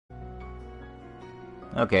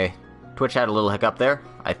Okay, Twitch had a little hiccup there.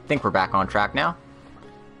 I think we're back on track now.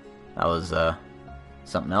 That was,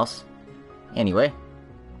 something else. Anyway.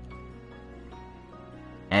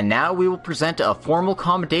 And now we will present a formal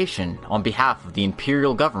commendation on behalf of the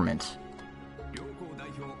Imperial Government.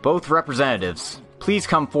 Both representatives, please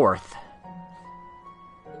come forth.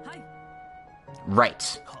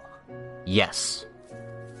 Right. Yes.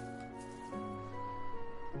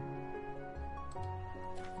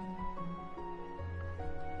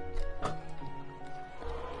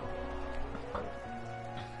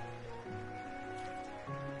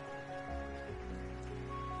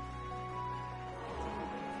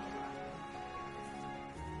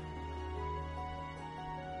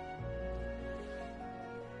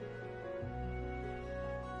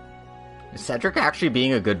 Is Cedric actually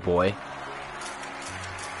being a good boy?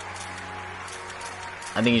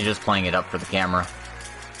 I think he's just playing it up for the camera.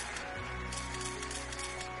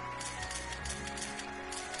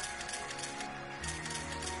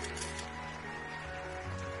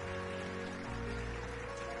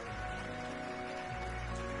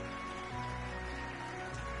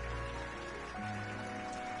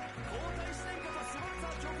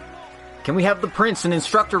 Can we have the Prince and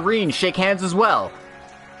Instructor Rean shake hands as well?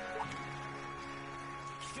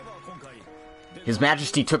 His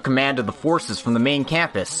Majesty took command of the forces from the main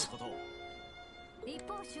campus.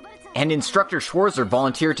 And Instructor Schwarzer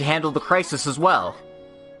volunteered to handle the crisis as well.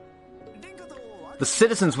 The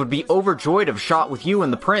citizens would be overjoyed of a shot with you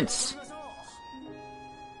and the Prince.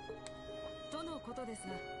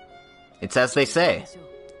 It's as they say.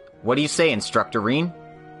 What do you say, Instructor Rean?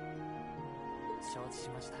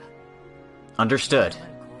 Understood.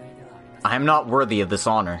 I am not worthy of this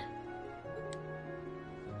honor.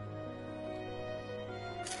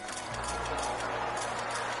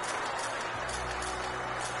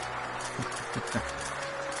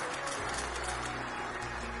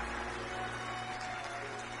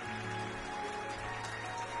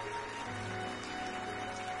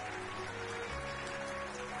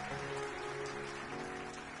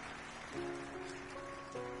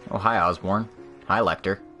 Oh, hi, Osborne. Hi,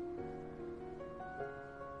 Lecter.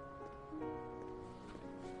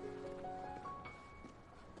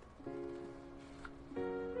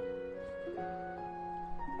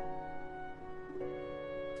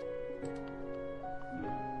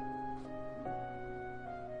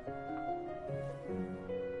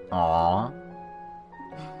 Aww.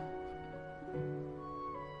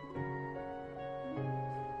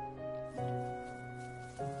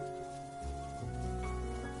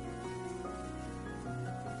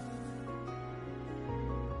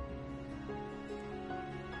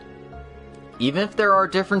 Even if there are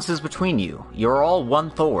differences between you, you're all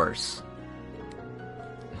one Thors.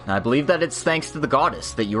 I believe that it's thanks to the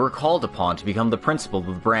goddess that you were called upon to become the principal of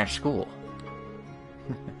the branch school.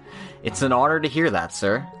 It's an honor to hear that,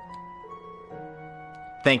 sir.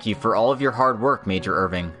 Thank you for all of your hard work, Major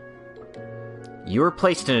Irving. You were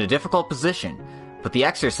placed in a difficult position, but the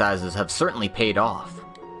exercises have certainly paid off.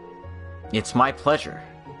 It's my pleasure.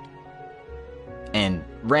 And,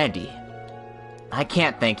 Randy, I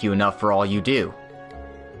can't thank you enough for all you do.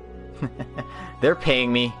 They're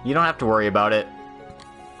paying me. You don't have to worry about it.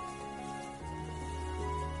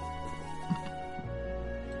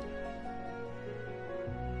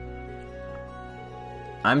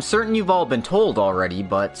 I'm certain you've all been told already,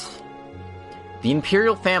 but the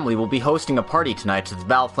Imperial family will be hosting a party tonight at the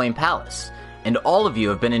Valflame Palace, and all of you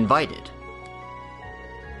have been invited.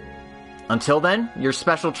 Until then, your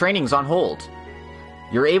special training's on hold.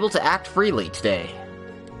 You're able to act freely today.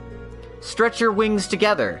 Stretch your wings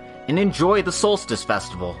together and enjoy the Solstice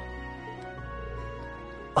Festival.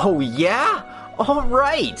 Oh yeah?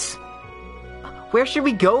 Alright! Where should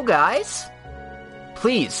we go, guys?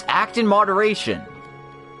 Please, act in moderation.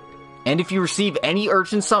 And if you receive any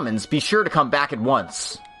urgent summons, be sure to come back at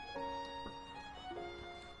once.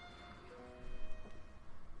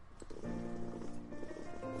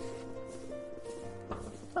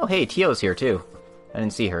 Oh hey, Tio's here too. I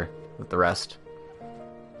didn't see her with the rest.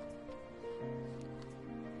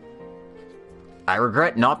 I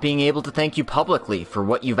regret not being able to thank you publicly for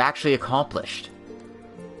what you've actually accomplished.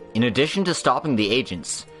 In addition to stopping the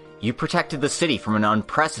agents, you protected the city from an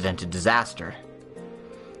unprecedented disaster.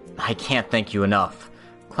 I can't thank you enough.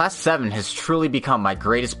 Class VII has truly become my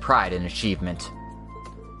greatest pride and achievement.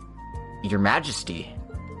 Your Majesty,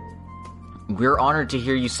 we're honored to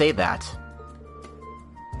hear you say that.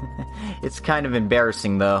 It's kind of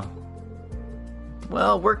embarrassing, though.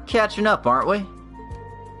 Well, we're catching up, aren't we?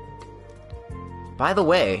 By the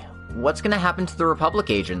way, what's gonna happen to the Republic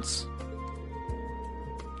agents?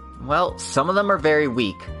 Well, some of them are very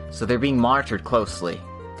weak, so they're being monitored closely.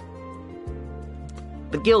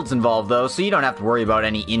 The guild's involved, though, so you don't have to worry about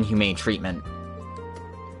any inhumane treatment.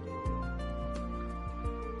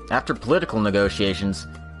 After political negotiations,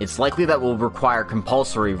 it's likely that we'll require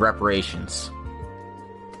compulsory reparations.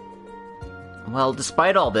 Well,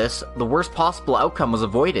 despite all this, the worst possible outcome was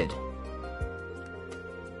avoided.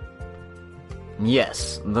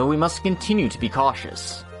 Yes, though we must continue to be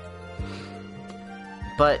cautious.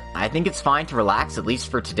 But I think it's fine to relax, at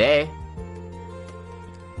least for today.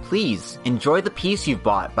 Please, enjoy the peace you've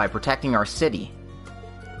bought by protecting our city.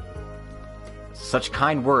 Such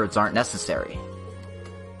kind words aren't necessary.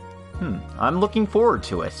 I'm looking forward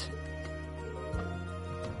to it.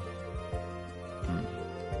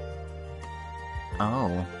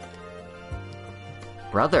 Oh.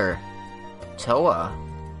 Brother. Toa.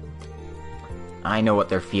 I know what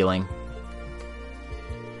they're feeling.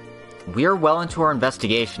 We're well into our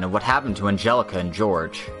investigation of what happened to Angelica and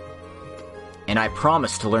George. And I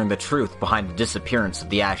promise to learn the truth behind the disappearance of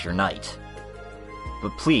the Azure Knight.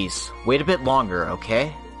 But please, wait a bit longer,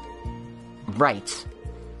 okay? Right.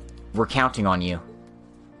 We're counting on you.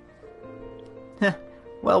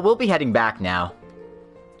 Well, we'll be heading back now.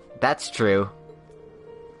 That's true.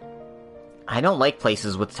 I don't like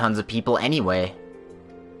places with tons of people anyway.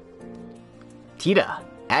 Tita,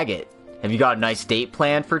 Agate, have you got a nice date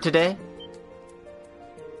planned for today?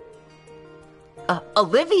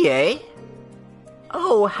 Olivier?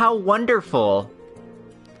 Oh, how wonderful.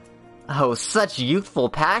 Oh, such youthful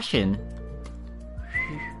passion.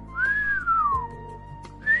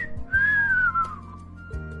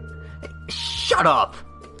 Shut up!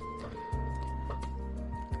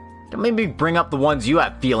 Don't make me bring up the ones you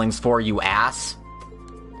have feelings for, you ass.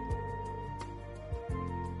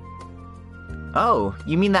 Oh,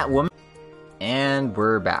 you mean that woman? And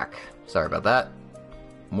we're back. Sorry about that.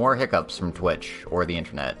 More hiccups from Twitch, or the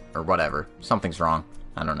internet, or whatever. Something's wrong.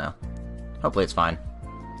 I don't know. Hopefully it's fine.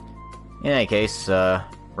 In any case,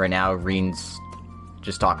 right now, Rean's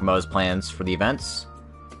just talking about his plans for the events.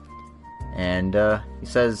 And, he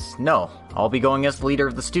says, no, I'll be going as the leader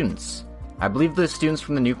of the students. I believe the students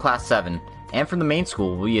from the new Class 7 and from the main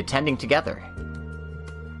school will be attending together.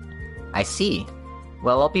 I see.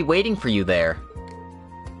 Well, I'll be waiting for you there.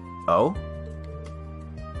 Oh?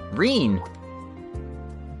 Rean!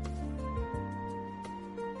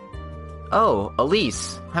 Oh,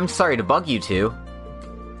 Elise, I'm sorry to bug you two.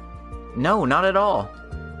 No, not at all.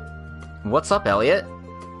 What's up, Elliot?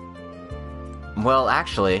 Well,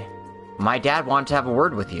 actually, my dad wanted to have a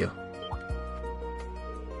word with you.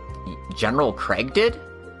 General Craig did?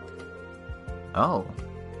 Oh.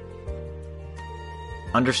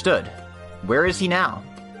 Understood. Where is he now?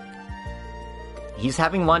 He's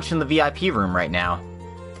having lunch in the VIP room right now.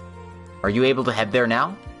 Are you able to head there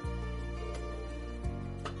now?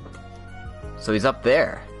 So he's up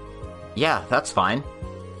there. Yeah, that's fine.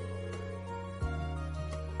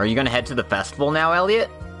 Are you gonna head to the festival now, Elliot?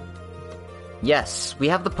 Yes, we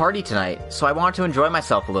have the party tonight, so I want to enjoy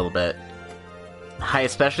myself a little bit. I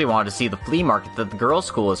especially wanted to see the flea market that the girls'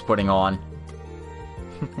 school is putting on.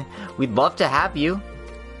 We'd love to have you.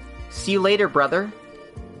 See you later, brother.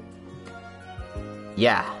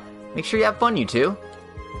 Yeah, make sure you have fun, you two.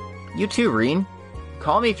 You too, Rean.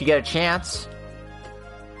 Call me if you get a chance.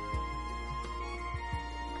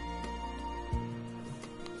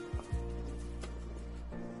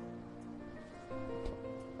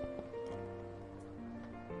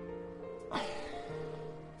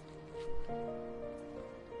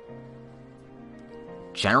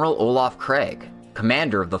 General Olaf Craig,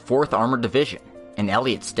 commander of the 4th Armored Division, and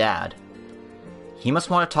Elliot's dad. He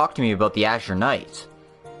must want to talk to me about the Azure Knight.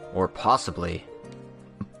 Or possibly...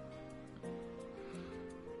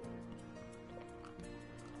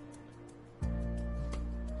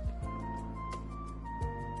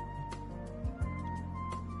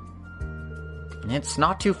 It's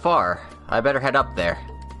not too far. I better head up there.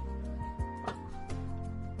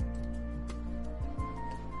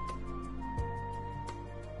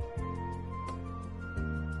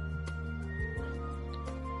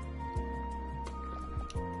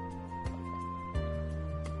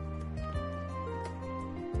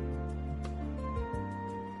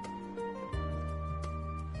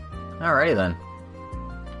 Alrighty then.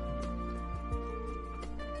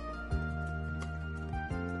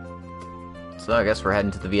 So I guess we're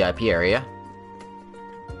heading to the VIP area.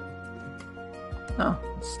 Oh,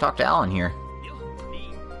 let's talk to Alan here.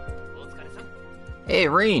 Hey,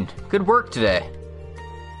 Rean, good work today.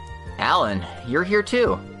 Alan, you're here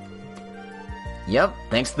too. Yep,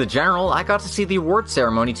 thanks to the General, I got to see the award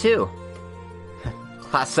ceremony too.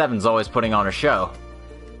 Class 7's always putting on a show.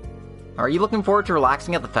 Are you looking forward to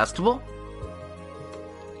relaxing at the festival?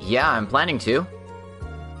 Yeah, I'm planning to.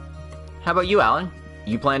 How about you, Alan?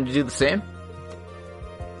 You plan to do the same?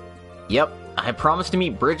 Yep, I promised to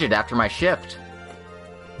meet Bridget after my shift.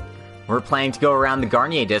 We're planning to go around the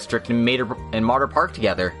Garnier district and Mater Park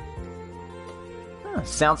together.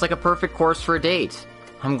 Sounds like a perfect course for a date.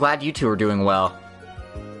 I'm glad you two are doing well.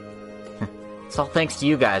 It's all thanks to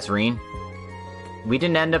you guys, Rean. We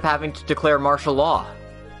didn't end up having to declare martial law.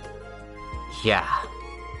 Yeah.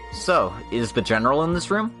 So, is the general in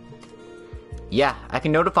this room? Yeah, I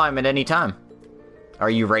can notify him at any time.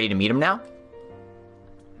 Are you ready to meet him now?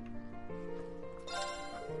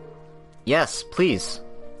 Yes, please.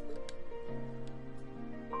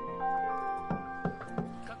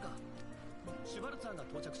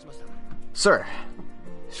 Sir,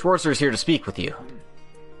 Schwarzer's here to speak with you.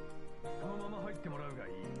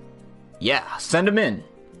 Yeah, send him in.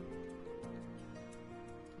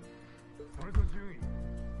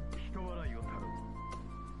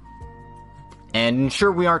 And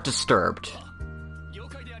ensure we aren't disturbed.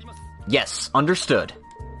 Yes, understood.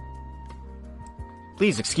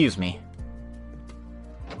 Please excuse me.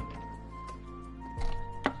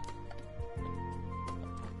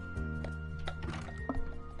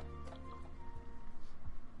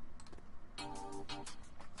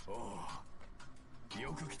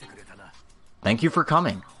 Thank you for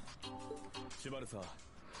coming.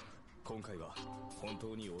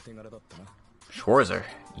 Schwarzer,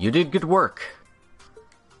 you did good work.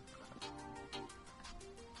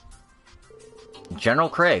 General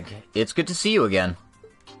Craig, it's good to see you again.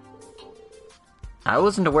 I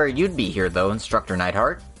wasn't aware you'd be here, though, Instructor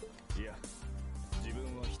Neidhart.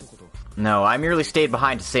 No, I merely stayed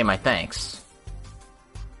behind to say my thanks.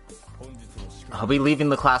 I'll be leaving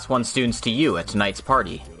the Class I students to you at tonight's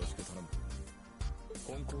party.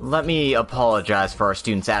 Let me apologize for our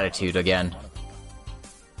students' attitude again.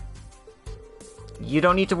 You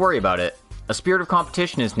don't need to worry about it. A spirit of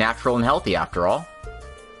competition is natural and healthy, after all.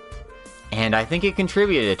 And I think it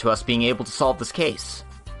contributed to us being able to solve this case.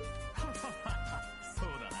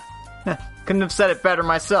 Couldn't have said it better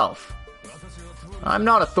myself. I'm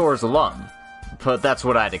not a Thor's alum, but that's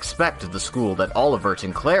what I'd expect of the school that Olivert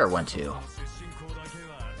and Claire went to.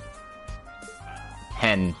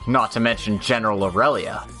 And not to mention General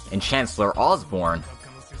Aurelia and Chancellor Osborne.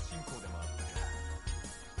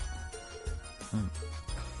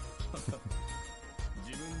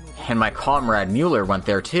 And my comrade Mueller went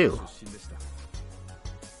there too.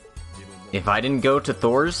 If I didn't go to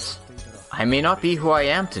Thor's, I may not be who I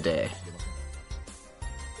am today.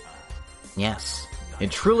 Yes,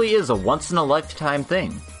 it truly is a once-in-a-lifetime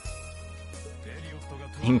thing.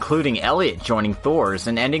 Including Elliot joining Thor's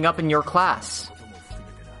and ending up in your class.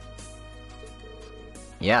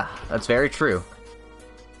 Yeah, that's very true.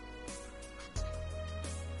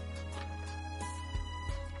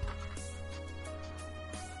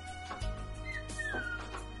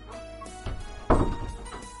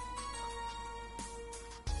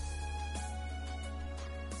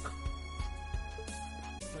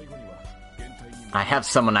 I have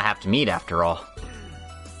someone I have to meet after all.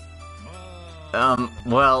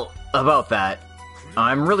 Well, about that,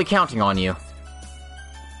 I'm really counting on you.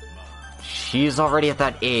 She's already at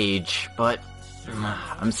that age, but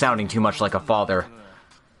I'm sounding too much like a father.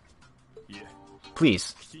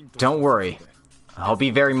 Please, don't worry. I'll be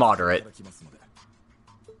very moderate.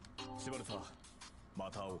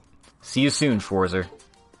 See you soon, Schwarzer.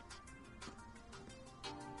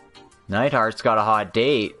 Neidhart's got a hot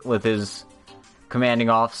date with his commanding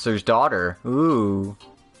officer's daughter. Ooh.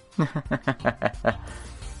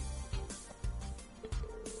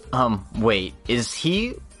 Wait, is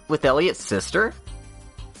he with Elliot's sister?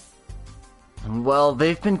 Well,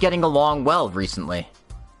 they've been getting along well recently.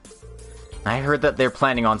 I heard that they're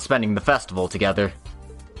planning on spending the festival together.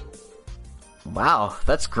 Wow,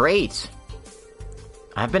 that's great.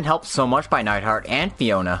 I've been helped so much by Neidhart and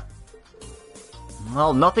Fiona.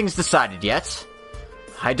 Well, nothing's decided yet.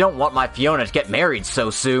 I don't want my Fiona to get married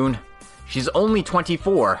so soon. She's only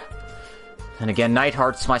 24. Then again,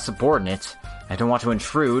 Neidhart's my subordinate. I don't want to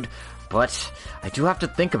intrude, but I do have to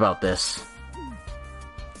think about this.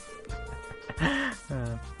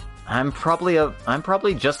 I'm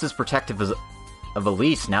probably just as protective of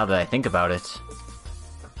Elise now that I think about it.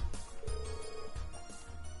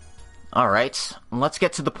 Alright, let's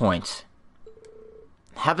get to the point.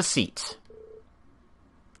 Have a seat.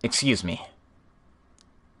 Excuse me.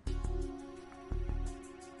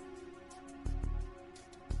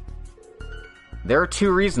 There are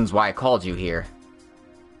two reasons why I called you here.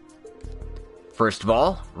 First of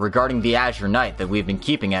all, regarding the Azure Knight that we've been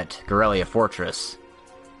keeping at Garrelia Fortress.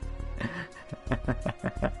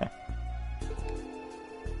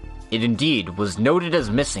 It indeed was noted as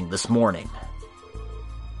missing this morning.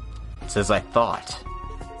 It's as I thought.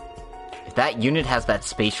 If that unit has that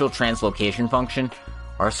spatial translocation function,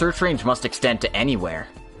 our search range must extend to anywhere.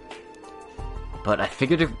 But I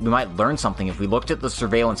figured we might learn something if we looked at the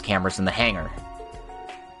surveillance cameras in the hangar.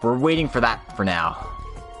 We're waiting for that for now.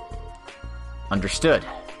 Understood.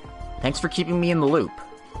 Thanks for keeping me in the loop.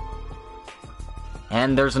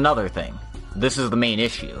 And there's another thing. This is the main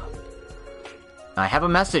issue. I have a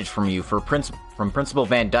message from you from Principal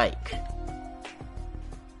Van Dyke.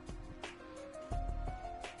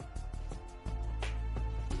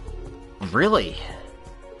 Really?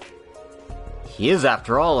 He is,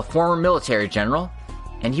 after all, a former military general,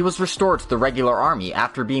 and he was restored to the regular army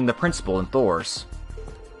after being the principal in Thor's.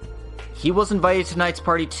 He was invited to tonight's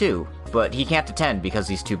party too, but he can't attend because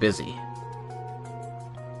he's too busy.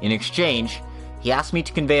 In exchange, he asked me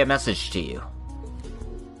to convey a message to you.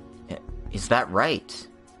 Is that right?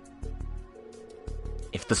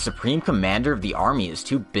 If the Supreme Commander of the Army is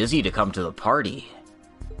too busy to come to the party...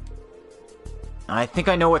 I think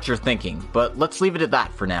I know what you're thinking, but let's leave it at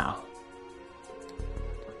that for now.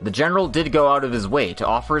 The General did go out of his way to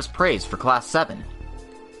offer his praise for Class VII.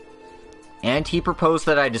 And he proposed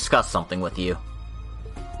that I discuss something with you.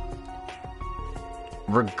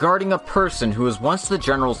 Regarding a person who was once the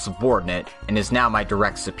General's subordinate and is now my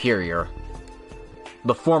direct superior.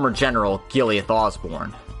 The former General Gileath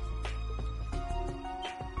Osborne.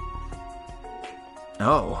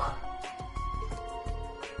 Oh.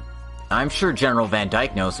 I'm sure General Van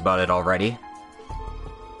Dyke knows about it already.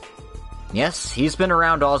 Yes, he's been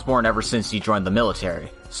around Osborne ever since he joined the military,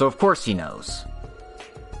 so of course he knows.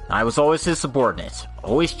 I was always his subordinate,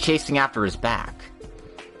 always chasing after his back.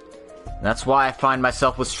 That's why I find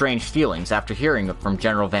myself with strange feelings after hearing from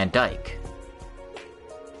General Van Dyke.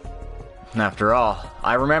 After all,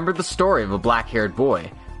 I remembered the story of a black-haired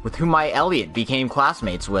boy with whom my Elliot became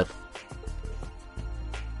classmates with.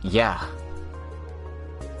 Yeah.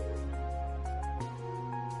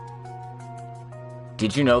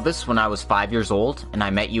 Did you know this when I was 5 years old and I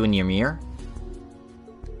met you in Ymir?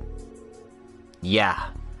 Yeah.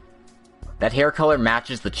 That hair color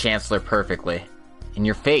matches the Chancellor perfectly, and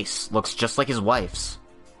your face looks just like his wife's.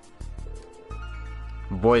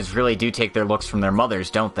 Boys really do take their looks from their mothers,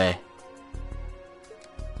 don't they?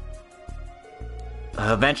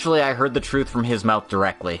 Eventually, I heard the truth from his mouth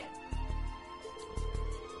directly.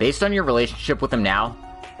 Based on your relationship with him now,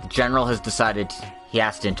 the General has decided he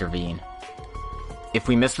has to intervene. If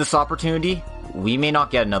we miss this opportunity, we may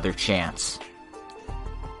not get another chance.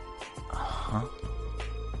 Huh?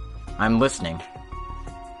 I'm listening.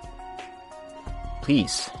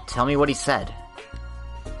 Please, tell me what he said.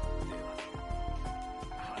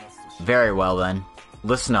 Very well then.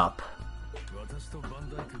 Listen up.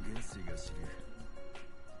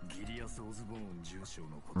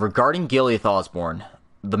 Regarding Gileath Osborne,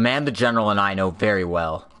 the man the General and I know very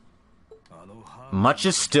well. Much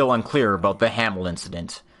is still unclear about the Hamel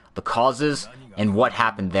incident, the causes, and what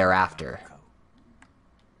happened thereafter.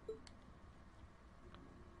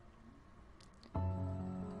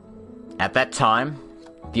 At that time,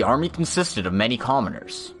 the army consisted of many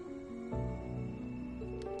commoners.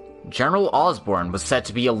 General Osborne was said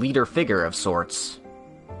to be a leader figure of sorts.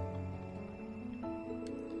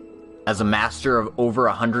 As a master of over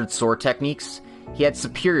 100 sword techniques, he had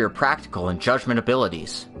superior practical and judgment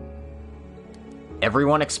abilities.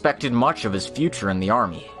 Everyone expected much of his future in the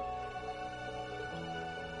army.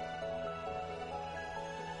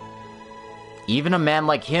 Even a man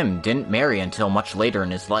like him didn't marry until much later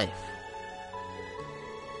in his life.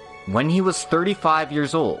 When he was 35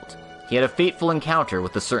 years old, he had a fateful encounter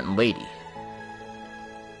with a certain lady.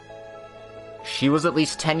 She was at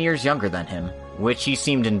least 10 years younger than him, which he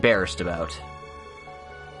seemed embarrassed about.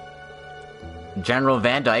 General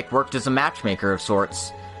Van Dyke worked as a matchmaker of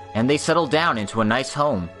sorts, and they settled down into a nice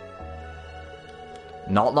home.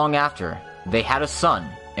 Not long after, they had a son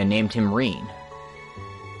and named him Rean.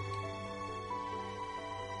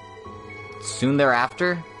 Soon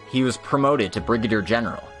thereafter, he was promoted to Brigadier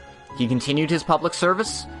General. He continued his public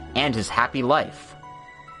service and his happy life.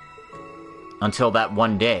 Until that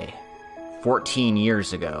one day, 14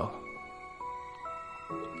 years ago.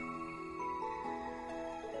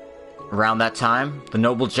 Around that time, the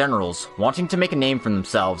noble generals, wanting to make a name for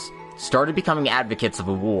themselves, started becoming advocates of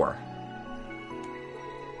a war.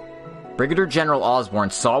 Brigadier General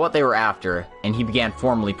Osborne saw what they were after, and he began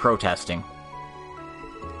formally protesting.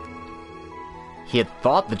 He had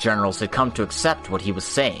thought the generals had come to accept what he was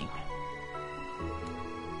saying.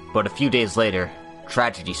 But a few days later,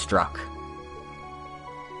 tragedy struck.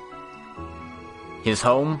 His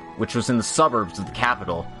home, which was in the suburbs of the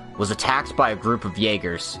capital, was attacked by a group of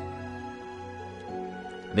Jaegers.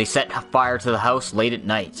 They set fire to the house late at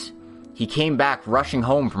night. He came back rushing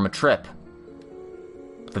home from a trip.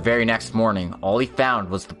 The very next morning, all he found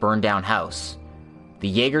was the burned down house. The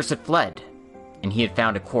Jaegers had fled, and he had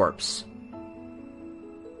found a corpse.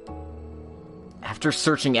 After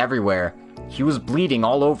searching everywhere, he was bleeding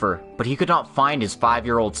all over, but he could not find his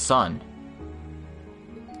 5-year-old son.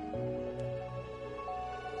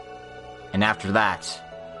 And after that,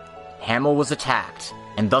 Hamel was attacked,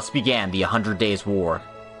 and thus began the 100 Days' War.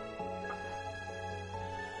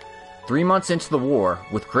 3 months into the war,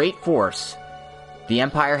 with great force, the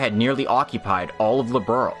Empire had nearly occupied all of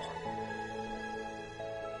Liberl.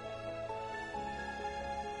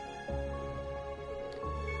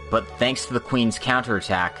 But thanks to the Queen's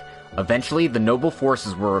counterattack, eventually the noble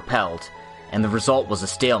forces were repelled, and the result was a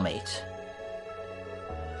stalemate.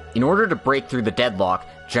 In order to break through the deadlock,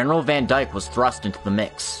 General Van Dyke was thrust into the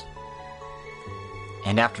mix.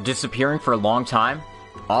 And after disappearing for a long time,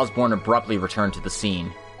 Osborne abruptly returned to the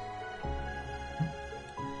scene.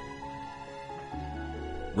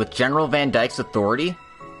 With General Van Dyke's authority,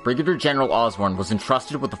 Brigadier General Osborne was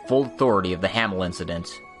entrusted with the full authority of the Hamel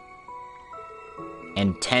incident.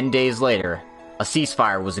 And 10 days later, a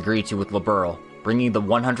ceasefire was agreed to with Liberl, bringing the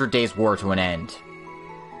 100 Days' War to an end.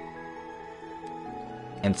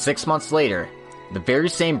 And 6 months later, the very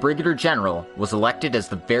same Brigadier General was elected as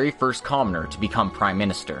the very first commoner to become Prime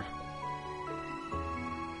Minister.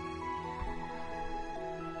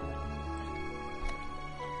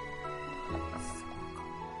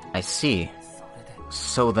 I see.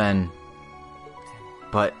 So then...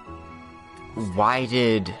 But... why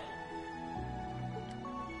did...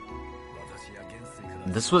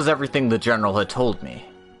 This was everything the General had told me.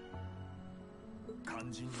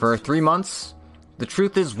 For 3 months, the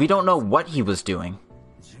truth is we don't know what he was doing.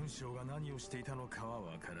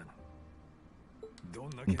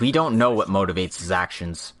 We don't know what motivates his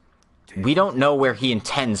actions. We don't know where he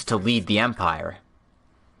intends to lead the Empire.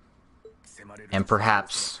 And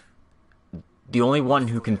perhaps, the only one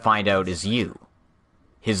who can find out is you,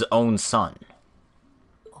 his own son.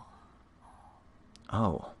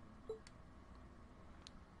 Oh.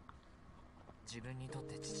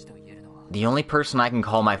 The only person I can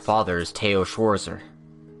call my father is Theo Schwarzer.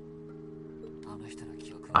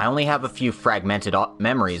 I only have a few fragmented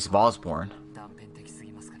memories of Osborne.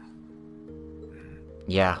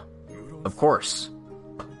 Yeah, of course.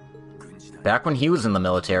 Back when he was in the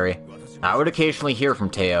military, I would occasionally hear from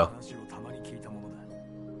Theo.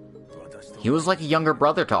 He was like a younger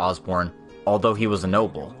brother to Osborne, although he was a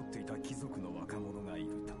noble.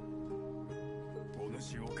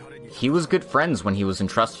 He was good friends when he was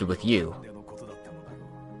entrusted with you.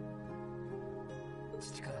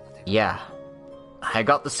 Yeah, I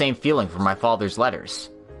got the same feeling from my father's letters.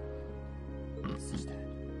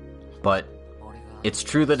 But it's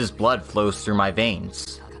true that his blood flows through my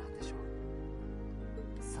veins.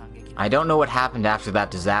 I don't know what happened after that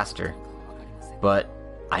disaster, but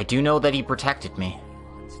I do know that he protected me.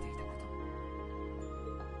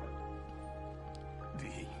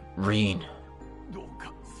 Rean,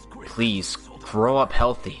 please, grow up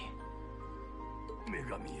healthy.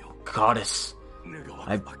 Goddess,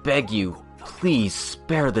 I beg you, please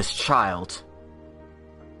spare this child.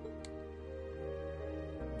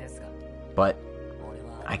 But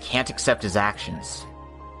I can't accept his actions.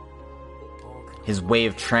 His way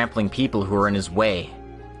of trampling people who are in his way.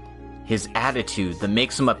 His attitude that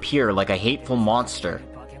makes him appear like a hateful monster.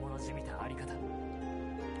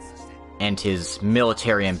 And his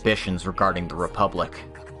military ambitions regarding the Republic.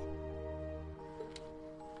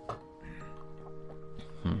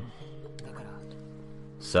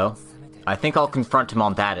 So, I think I'll confront him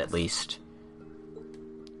on that at least.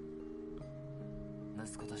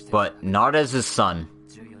 But not as his son,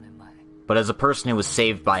 but as a person who was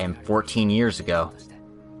saved by him 14 years ago.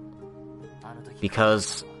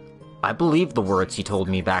 Because I believed the words he told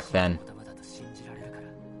me back then.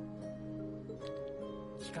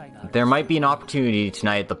 There might be an opportunity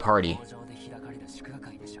tonight at the party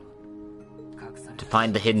to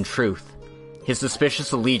find the hidden truth, his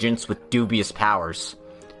suspicious allegiance with dubious powers,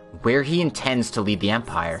 where he intends to lead the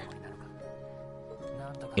Empire.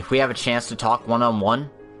 If we have a chance to talk one-on-one,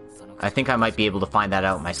 I think I might be able to find that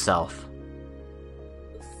out myself.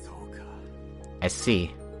 I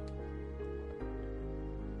see.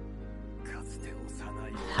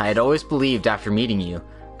 I had always believed after meeting you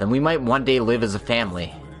that we might one day live as a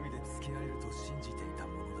family.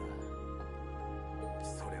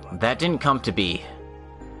 That didn't come to be,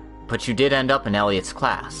 but you did end up in Elliot's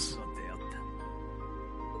class.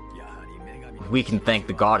 We can thank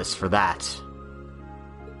the goddess for that.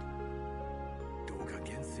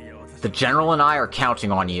 The General and I are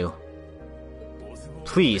counting on you.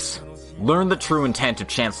 Please, learn the true intent of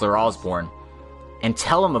Chancellor Osborne, and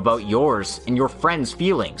tell him about yours and your friends'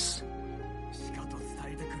 feelings.